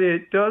 but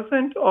it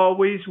doesn't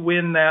always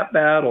win that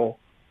battle.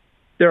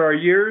 There are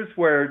years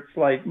where it's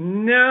like,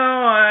 no,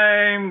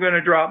 I'm going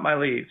to drop my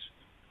leaves.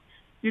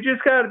 You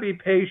just got to be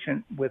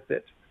patient with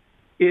it.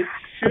 It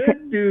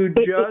should do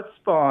just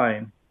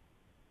fine.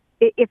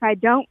 If I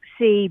don't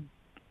see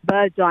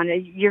buds on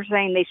it, you're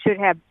saying they should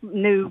have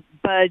new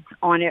buds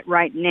on it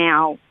right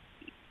now.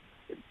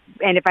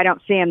 And if I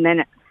don't see them,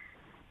 then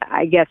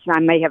I guess I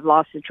may have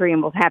lost the tree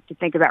and we'll have to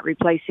think about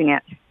replacing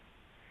it.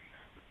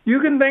 You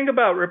can think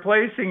about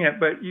replacing it,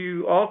 but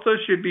you also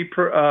should be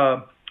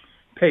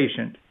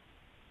patient.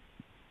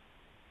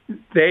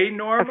 They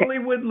normally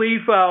would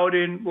leaf out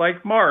in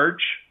like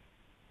March,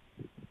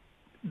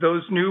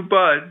 those new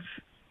buds.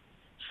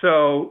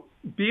 So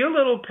be a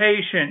little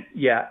patient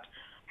yet.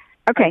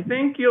 Okay. I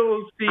think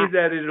you'll see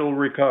that it'll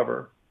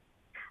recover.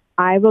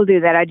 I will do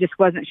that. I just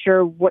wasn't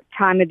sure what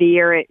time of the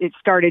year it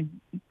started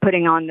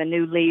putting on the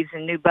new leaves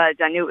and new buds.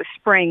 I knew it was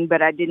spring,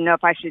 but I didn't know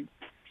if I should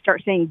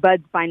start seeing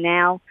buds by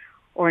now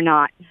or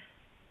not.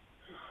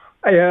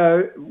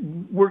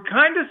 We're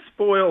kind of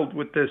spoiled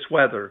with this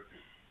weather.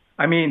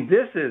 I mean,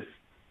 this is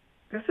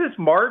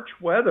March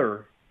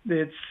weather.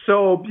 It's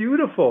so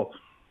beautiful,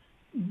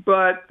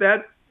 but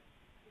that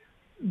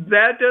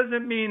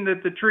doesn't mean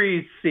that the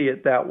trees see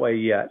it that way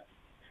yet.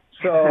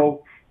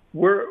 So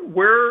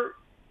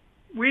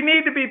we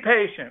need to be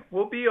patient.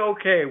 We'll be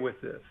okay with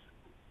this.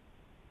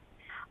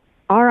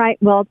 All right.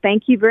 Well,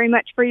 thank you very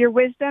much for your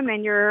wisdom,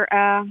 and you're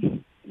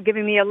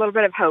giving me a little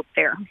bit of hope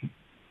there.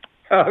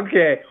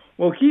 Okay.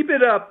 Well, keep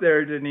it up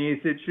there,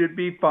 Denise. It should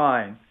be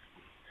fine.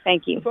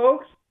 Thank you.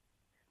 Folks,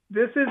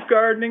 this is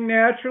Gardening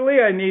Naturally.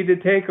 I need to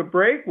take a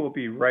break. We'll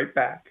be right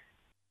back.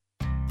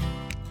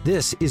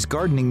 This is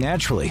Gardening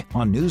Naturally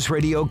on News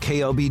Radio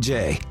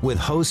KLBJ with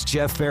host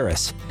Jeff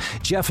Ferris.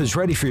 Jeff is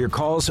ready for your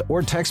calls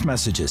or text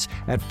messages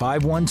at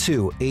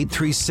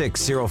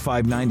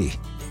 512-836-0590.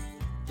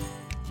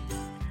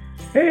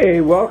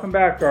 Hey, welcome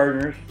back,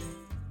 gardeners.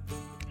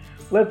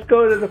 Let's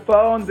go to the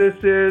phone.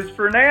 This is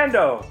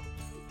Fernando.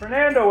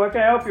 Fernando, what can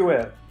I help you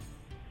with?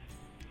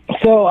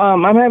 So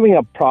I'm having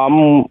a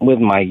problem with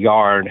my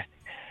yard.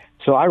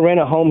 So I rent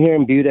a home here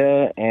in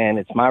Buda, and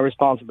it's my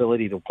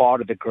responsibility to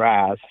water the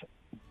grass.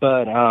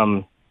 But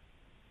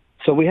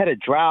so we had a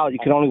drought. You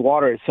could only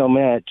water it so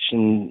much,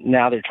 and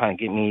now they're trying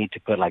to get me to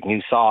put like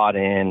new sod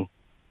in.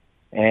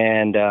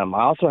 And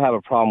I also have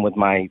a problem with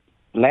my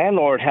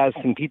landlord has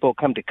some people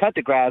come to cut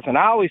the grass, and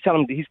I always tell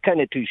him he's cutting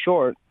it too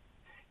short,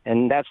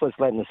 and that's what's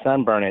letting the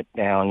sun burn it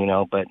down, you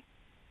know. But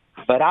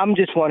I'm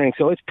just wondering,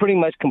 so it's pretty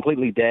much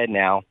completely dead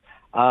now.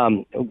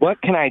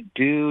 What can I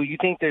do? You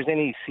think there's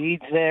any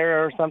seeds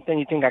there or something?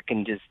 You think I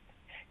can just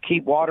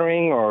keep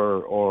watering,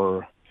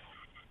 or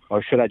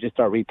should I just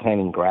start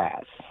replanting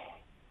grass?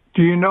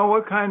 Do you know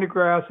what kind of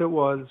grass it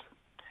was?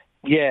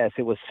 Yes,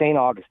 it was St.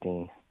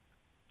 Augustine.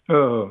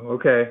 Oh,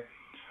 okay.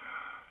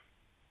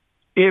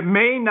 It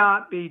may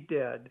not be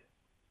dead.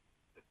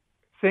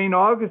 St.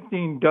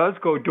 Augustine does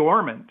go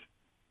dormant.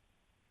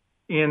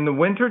 In the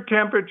winter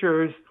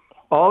temperatures,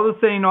 all the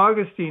St.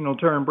 Augustine will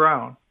turn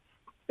brown.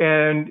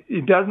 And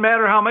it doesn't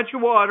matter how much you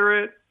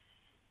water it,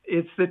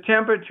 it's the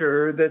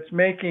temperature that's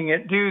making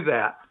it do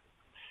that.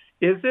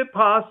 Is it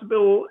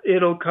possible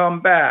it'll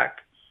come back?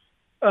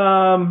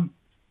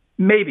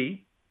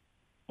 Maybe.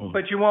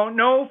 But you won't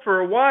know for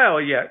a while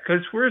yet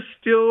because we're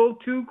still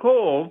too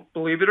cold,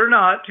 believe it or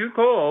not, too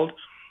cold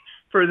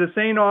for the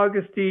St.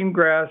 Augustine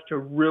grass to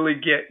really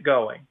get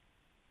going.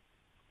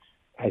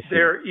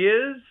 There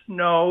is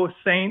no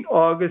St.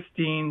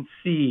 Augustine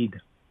seed.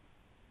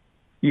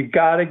 You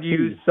got to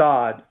use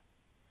sod.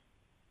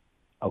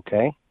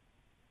 Okay.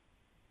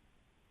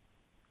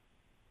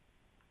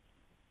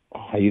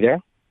 Are you there?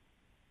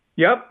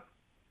 Yep.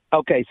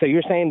 Okay, so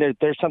you're saying that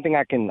there's something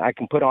I can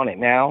put on it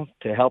now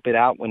to help it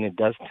out when it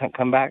does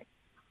come back?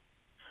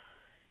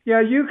 Yeah,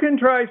 you can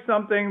try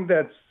something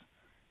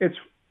it's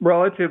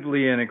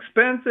relatively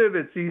inexpensive.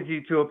 It's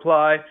easy to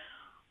apply.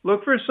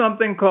 Look for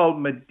something called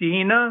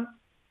Medina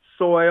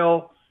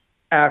Soil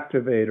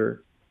Activator.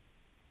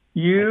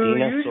 You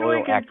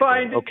usually can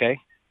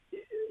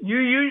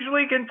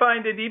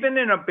find it even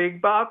in a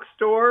big box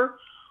store,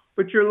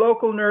 but your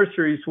local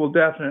nurseries will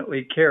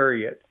definitely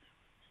carry it.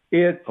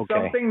 It's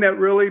something that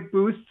really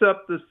boosts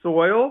up the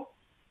soil,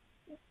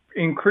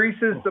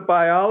 increases the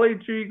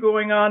biology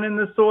going on in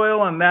the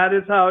soil, and that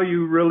is how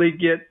you really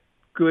get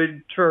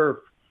good turf.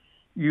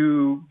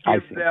 You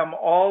give them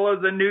all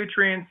of the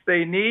nutrients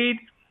they need,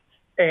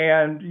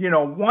 and,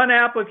 one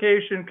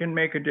application can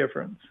make a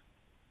difference.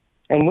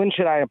 And when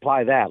should I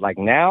apply that? Like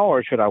now,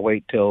 or should I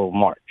wait till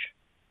March?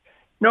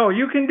 No,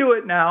 you can do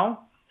it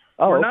now.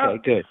 Oh,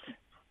 good.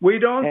 We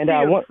don't see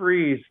a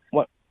freeze.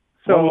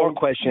 So one more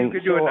question.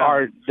 So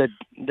our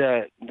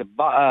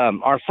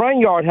front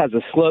yard has a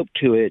slope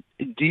to it.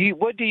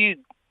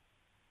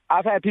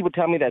 I've had people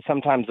tell me that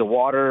sometimes the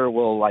water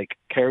will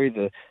carry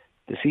the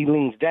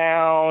seedlings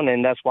down,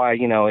 and that's why,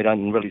 it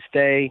doesn't really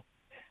stay.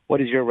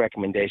 What is your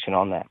recommendation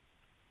on that?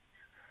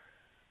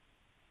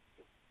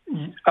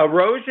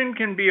 Erosion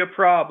can be a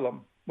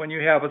problem when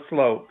you have a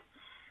slope.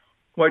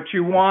 What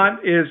you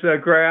want is a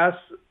grass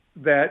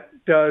that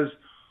does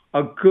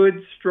a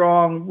good,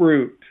 strong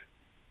root.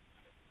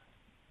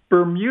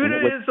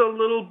 Bermuda is a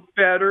little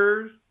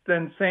better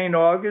than St.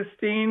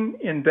 Augustine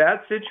in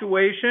that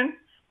situation,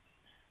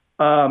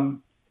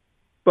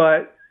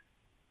 but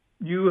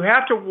you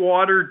have to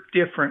water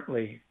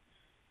differently.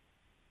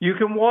 You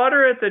can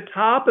water at the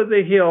top of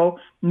the hill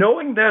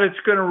knowing that it's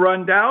going to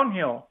run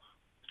downhill,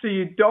 so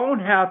you don't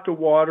have to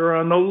water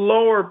on the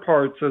lower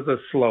parts of the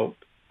slope.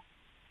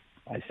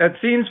 That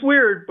seems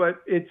weird,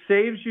 but it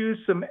saves you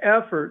some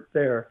effort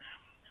there.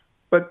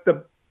 But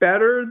the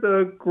better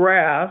the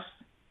grass,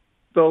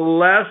 the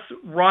less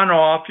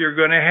runoff you're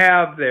going to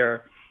have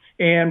there.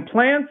 And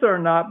plants are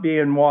not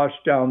being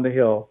washed down the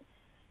hill.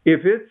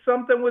 If it's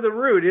something with a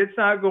root, it's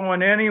not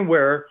going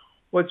anywhere.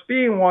 What's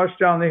being washed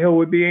down the hill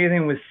would be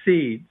anything with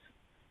seeds.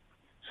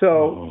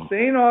 So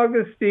St.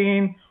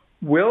 Augustine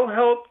will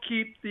help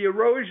keep the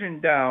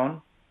erosion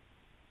down,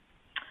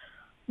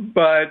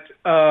 but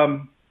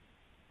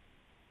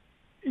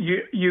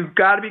you've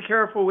got to be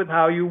careful with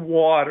how you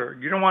water.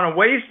 You don't want to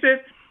waste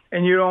it,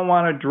 and you don't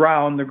want to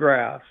drown the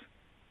grass.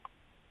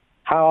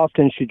 How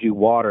often should you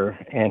water,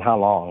 and how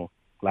long?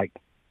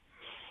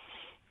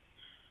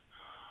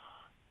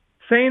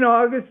 St.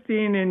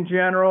 Augustine in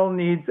general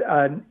needs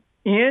an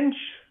inch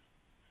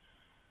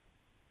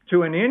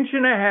to an inch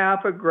and a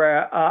half of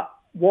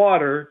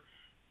water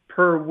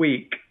per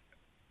week.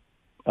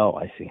 Oh,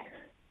 I see.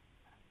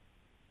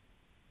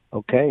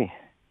 Okay.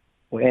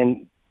 Well,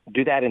 and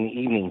do that in the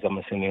evenings, I'm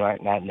assuming,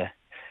 right? Not in the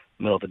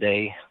middle of the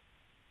day?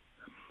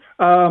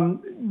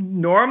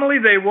 Normally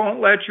they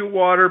won't let you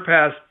water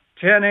past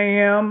 10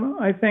 a.m.,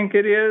 I think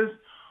it is,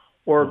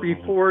 or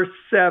before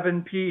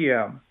 7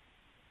 p.m.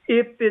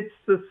 If it's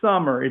the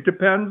summer. It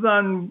depends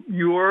on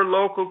your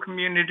local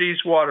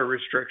community's water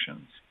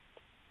restrictions.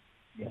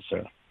 Yes,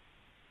 sir.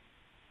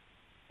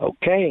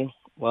 Okay.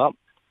 Well,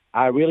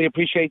 I really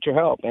appreciate your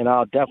help, and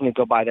I'll definitely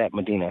go buy that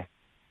Medina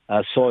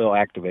soil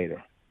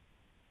activator.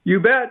 You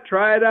bet.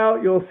 Try it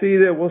out. You'll see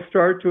that we'll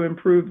start to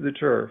improve the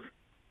turf.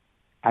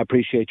 I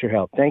appreciate your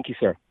help. Thank you,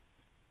 sir.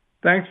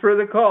 Thanks for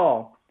the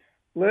call.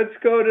 Let's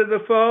go to the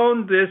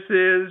phone. This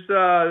is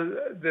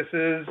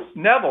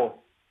Neville.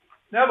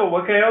 Neville,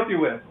 what can I help you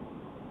with?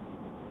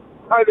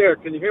 Hi there.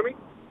 Can you hear me?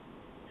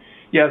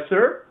 Yes,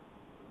 sir.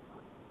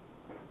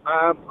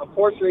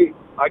 Unfortunately,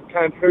 I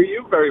can't hear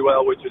you very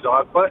well, which is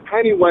odd. But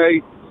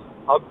anyway,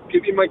 I'll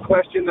give you my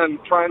question and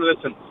try and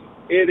listen.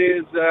 It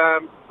is,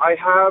 I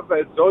have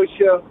a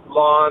zoysia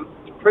lawn.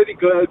 It's pretty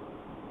good.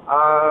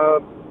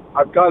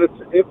 I've got its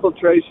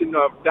infiltration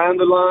of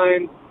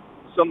dandelion,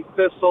 some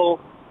thistle,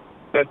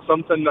 and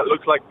something that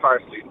looks like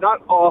parsley.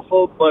 Not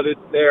awful, but it's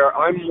there.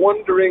 I'm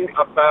wondering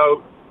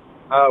about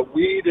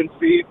weed and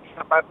feed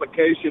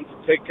application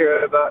to take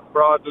care of that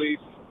broadleaf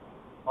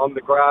on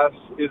the grass.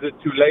 Is it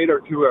too late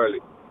or too early?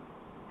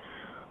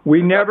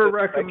 We never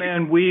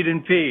recommend weed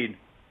and feed.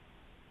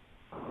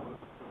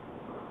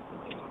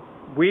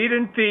 Weed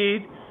and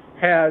feed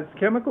has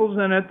chemicals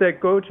in it that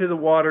go to the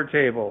water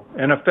table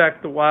and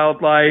affect the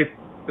wildlife,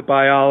 the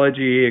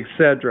biology,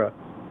 etc.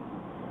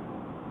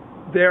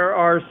 There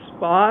are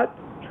spot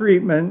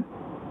treatment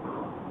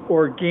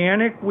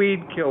organic weed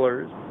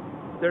killers.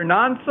 They're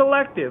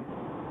non-selective,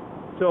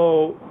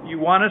 so you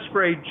want to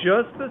spray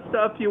just the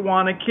stuff you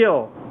want to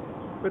kill.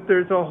 But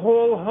there's a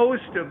whole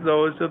host of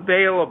those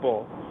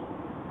available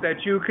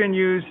that you can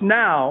use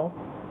now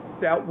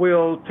that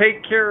will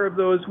take care of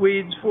those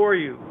weeds for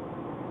you.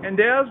 And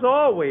as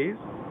always,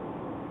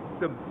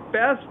 the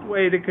best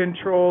way to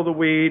control the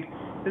weed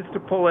is to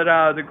pull it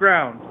out of the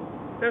ground.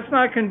 That's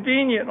not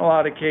convenient in a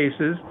lot of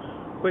cases,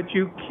 but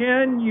you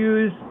can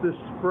use the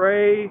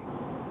spray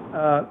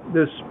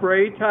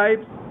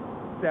types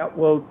that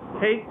will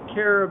take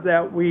care of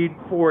that weed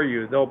for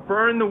you. They'll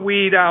burn the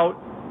weed out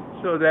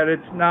so that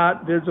it's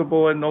not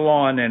visible in the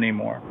lawn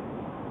anymore.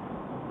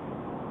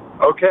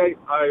 Okay,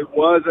 I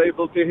was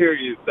able to hear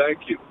you.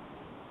 Thank you.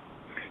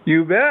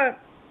 You bet.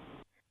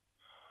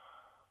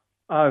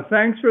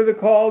 Thanks for the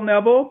call,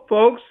 Neville.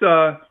 Folks,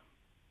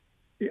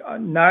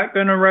 I'm not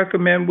going to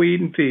recommend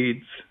weed and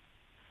feeds.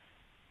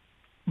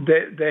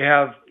 They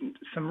have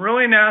some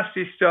really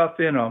nasty stuff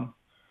in them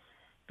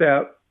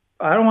that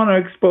I don't want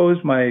to expose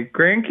my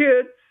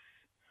grandkids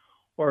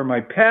or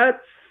my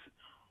pets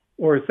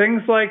or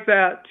things like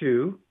that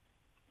to.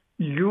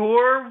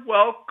 You're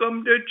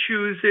welcome to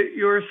choose it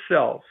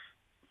yourself.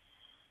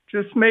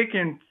 Just make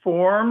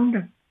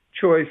informed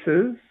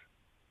choices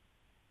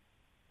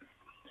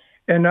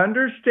and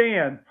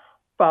understand,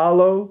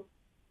 follow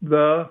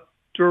the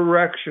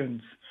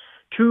directions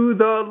to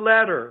the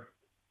letter.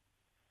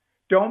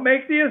 Don't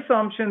make the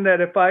assumption that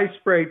if I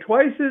spray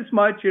twice as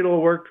much,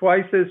 it'll work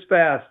twice as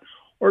fast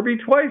or be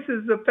twice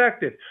as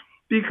effective,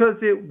 because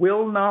it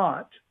will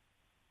not.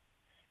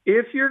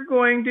 If you're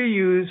going to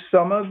use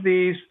some of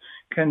these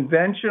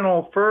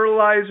conventional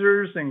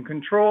fertilizers and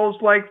controls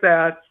like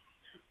that,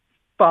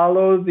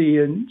 follow the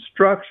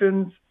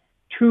instructions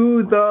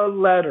to the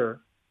letter.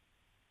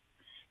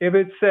 If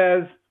it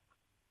says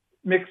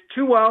mix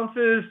 2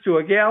 ounces to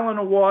a gallon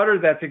of water,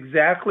 that's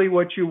exactly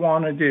what you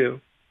want to do.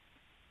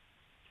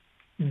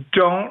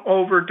 Don't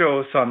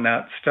overdose on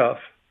that stuff.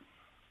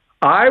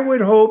 I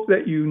would hope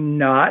that you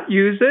not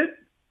use it.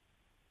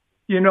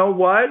 You know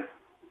what?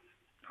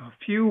 A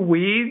few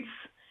weeds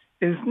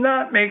is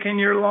not making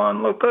your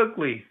lawn look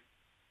ugly.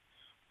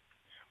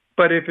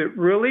 But if it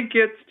really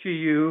gets to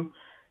you,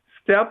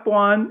 step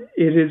one,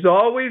 it is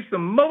always the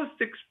most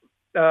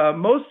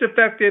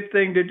effective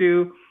thing to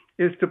do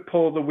is to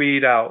pull the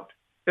weed out,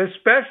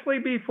 especially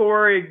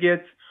before it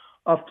gets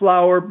a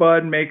flower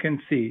bud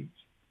making seeds.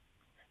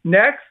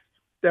 Next,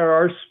 there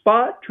are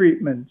spot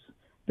treatments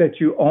that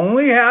you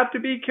only have to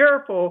be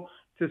careful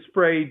to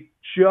spray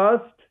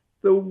just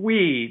the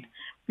weed,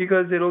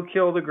 because it'll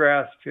kill the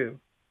grass too.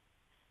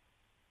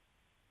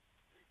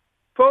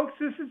 Folks,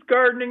 this is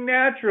Gardening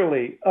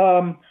Naturally.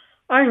 I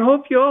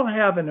hope you all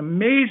have an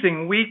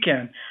amazing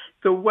weekend.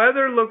 The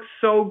weather looks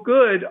so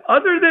good.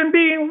 Other than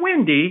being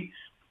windy,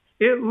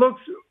 it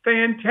looks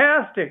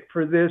fantastic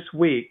for this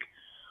week.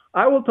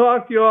 I will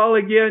talk to you all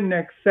again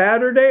next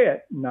Saturday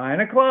at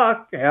 9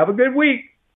 o'clock. Have a good week.